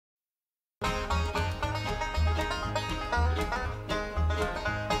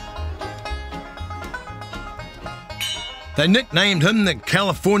They nicknamed him the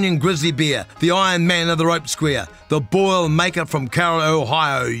Californian Grizzly Bear, the Iron Man of the Rope Square, the Boilermaker from Carroll,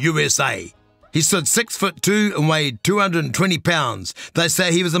 Ohio, USA. He stood 6'2" and weighed 220 pounds. They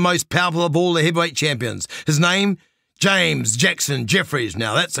say he was the most powerful of all the heavyweight champions. His name? James Jackson Jeffries.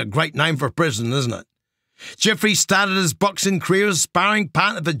 Now that's a great name for a president, isn't it? Jeffries started his boxing career as sparring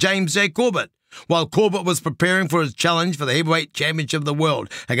partner for James J. Corbett, while Corbett was preparing for his challenge for the heavyweight championship of the world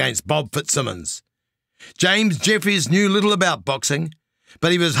against Bob Fitzsimmons. James Jeffries knew little about boxing,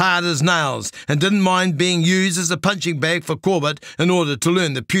 but he was hard as nails and didn't mind being used as a punching bag for Corbett in order to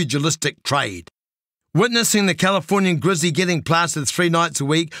learn the pugilistic trade. Witnessing the Californian Grizzly getting plastered 3 nights a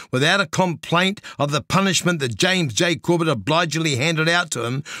week without a complaint of the punishment that James J. Corbett obligingly handed out to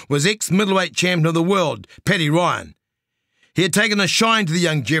him was ex-middleweight champion of the world, Paddy Ryan. He had taken a shine to the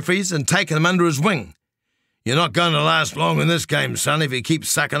young Jeffries and taken him under his wing. "You're not going to last long in this game, son, if you keep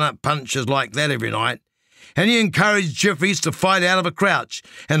sucking up punches like that every night." And he encouraged Jeffries to fight out of a crouch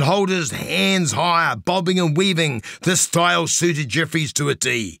and hold his hands higher, bobbing and weaving. This style suited Jeffries to a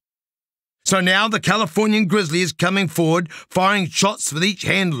T. So now the Californian Grizzly is coming forward, firing shots with each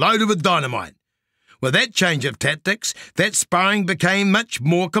hand loaded with dynamite. With that change of tactics, that sparring became much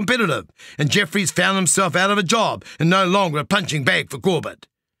more competitive, and Jeffries found himself out of a job and no longer a punching bag for Corbett.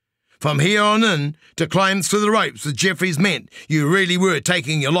 From here on in, to climb through the ropes with Jeffries meant you really were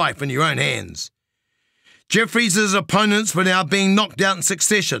taking your life in your own hands. Jeffries' opponents were now being knocked out in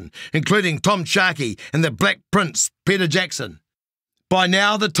succession, including Tom Sharkey and the Black Prince, Peter Jackson. By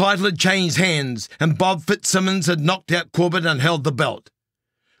now the title had changed hands, and Bob Fitzsimmons had knocked out Corbett and held the belt.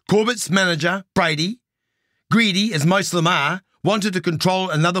 Corbett's manager, Brady, greedy as most of them are, wanted to control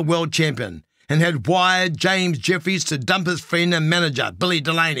another world champion, and had wired James Jeffries to dump his friend and manager, Billy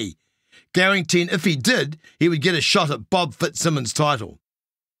Delaney, guaranteeing if he did, he would get a shot at Bob Fitzsimmons' title.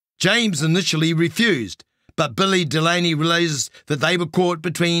 James initially refused, but Billy Delaney realised that they were caught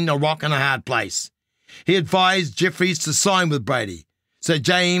between a rock and a hard place. He advised Jeffries to sign with Brady, so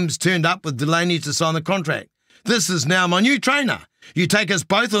James turned up with Delaney to sign the contract. "This is now my new trainer. You take us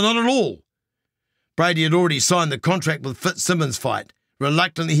both or not at all." Brady had already signed the contract with Fitzsimmons' fight.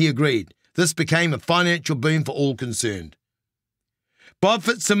 Reluctantly he agreed. This became a financial boon for all concerned. Bob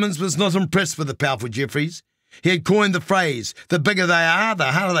Fitzsimmons was not impressed with the powerful Jeffries. He had coined the phrase, "the bigger they are,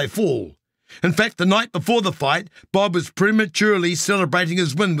 the harder they fall." In fact, the night before the fight, Bob was prematurely celebrating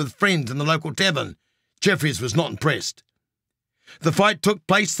his win with friends in the local tavern. Jeffries was not impressed. The fight took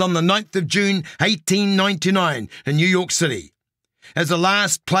place on the 9th of June, 1899, in New York City. As a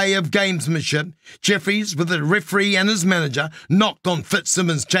last play of gamesmanship, Jeffries, with the referee and his manager, knocked on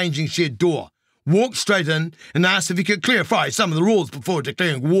Fitzsimmons' changing shed door, walked straight in, and asked if he could clarify some of the rules before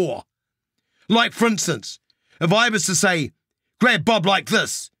declaring war. Like, for instance, if I was to say, "Grab Bob like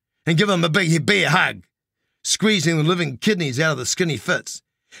this," and give him a big bear hug, squeezing the living kidneys out of the skinny Fitz,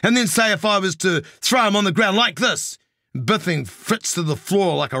 and then say if I was to throw him on the ground like this, biffing Fitz to the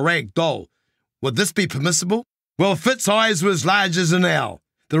floor like a rag doll, would this be permissible? Well, Fitz's eyes were as large as an owl.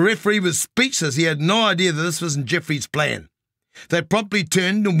 The referee was speechless. He had no idea that this wasn't Jeffries' plan. They promptly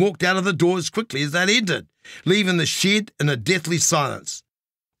turned and walked out of the door as quickly as they'd entered, leaving the shed in a deathly silence.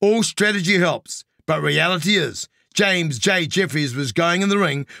 All strategy helps, but reality is, James J. Jeffries was going in the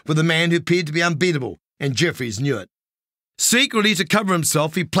ring with a man who appeared to be unbeatable, and Jeffries knew it. Secretly, to cover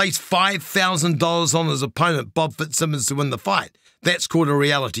himself, he placed $5,000 on his opponent, Bob Fitzsimmons, to win the fight. That's called a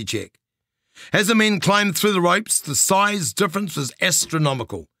reality check. As the men climbed through the ropes, the size difference was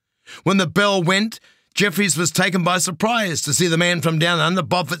astronomical. When the bell went, Jeffries was taken by surprise to see the man from down under,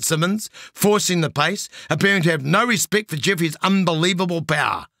 Bob Fitzsimmons, forcing the pace, appearing to have no respect for Jeffries' unbelievable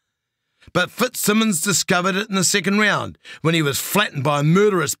power. But Fitzsimmons discovered it in the second round, when he was flattened by a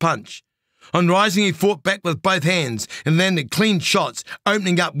murderous punch. On rising, he fought back with both hands and landed clean shots,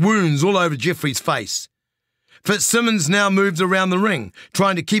 opening up wounds all over Jeffries' face. Fitzsimmons now moved around the ring,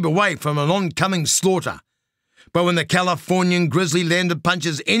 trying to keep away from an oncoming slaughter. But when the Californian Grizzly landed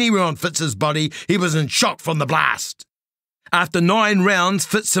punches anywhere on Fitz's body, he was in shock from the blast. After 9 rounds,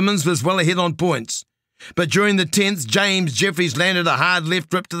 Fitzsimmons was well ahead on points. But during the 10th, James Jeffries landed a hard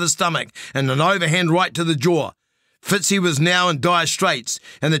left rip to the stomach and an overhand right to the jaw. Fitzy was now in dire straits,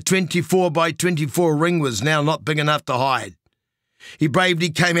 and the 24-by-24 ring was now not big enough to hide. He bravely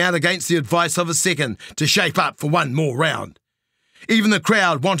came out against the advice of a second to shape up for one more round. Even the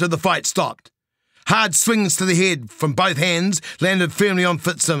crowd wanted the fight stopped. Hard swings to the head from both hands landed firmly on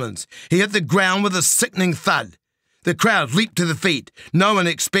Fitzsimmons. He hit the ground with a sickening thud. The crowd leaped to the feet. No one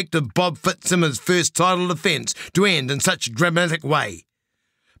expected Bob Fitzsimmons' first title defence to end in such a dramatic way.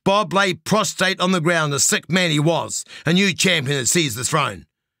 Bob lay prostrate on the ground, a sick man he was. A new champion had seized the throne.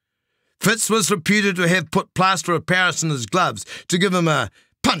 Fitz was reputed to have put plaster of Paris in his gloves to give him a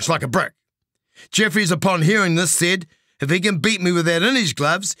punch like a brick. Jeffries, upon hearing this, said, "If he can beat me with that in his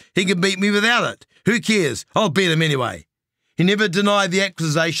gloves, he can beat me without it. Who cares? I'll beat him anyway." He never denied the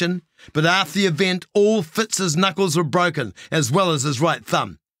accusation, but after the event, all Fitz's knuckles were broken, as well as his right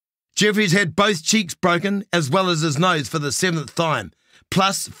thumb. Jeffries had both cheeks broken, as well as his nose for the 7th time,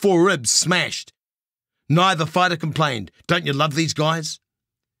 plus 4 ribs smashed. Neither fighter complained. Don't you love these guys?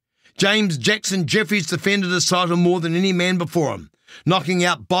 James Jackson Jeffries defended his title more than any man before him, knocking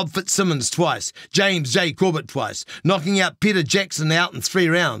out Bob Fitzsimmons twice, James J. Corbett twice, knocking out Peter Jackson out in 3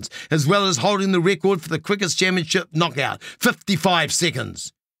 rounds, as well as holding the record for the quickest championship knockout, 55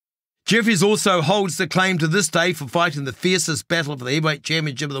 seconds. Jeffries also holds the claim to this day for fighting the fiercest battle for the heavyweight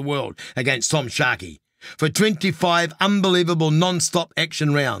championship of the world against Tom Sharkey, for 25 unbelievable non-stop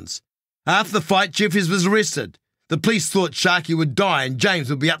action rounds. After the fight, Jeffries was arrested. The police thought Sharkey would die and James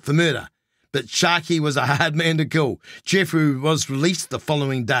would be up for murder. But Sharkey was a hard man to kill. Jeffries was released the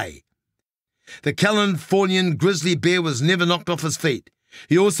following day. The Californian grizzly bear was never knocked off his feet.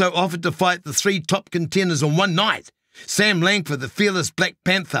 He also offered to fight the 3 top contenders on one night. Sam Langford, the fearless Black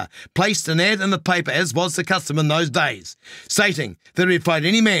Panther, placed an ad in the paper, as was the custom in those days, stating that he'd fight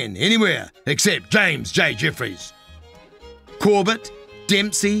any man, anywhere, except James J. Jeffries. Corbett,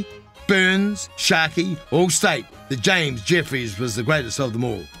 Dempsey, Burns, Sharkey all state that James Jeffries was the greatest of them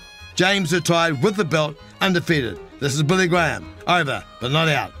all. James retired with the belt, undefeated. This is Billy Graham. Over, but not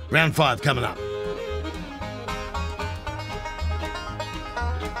out. Round 5 coming up.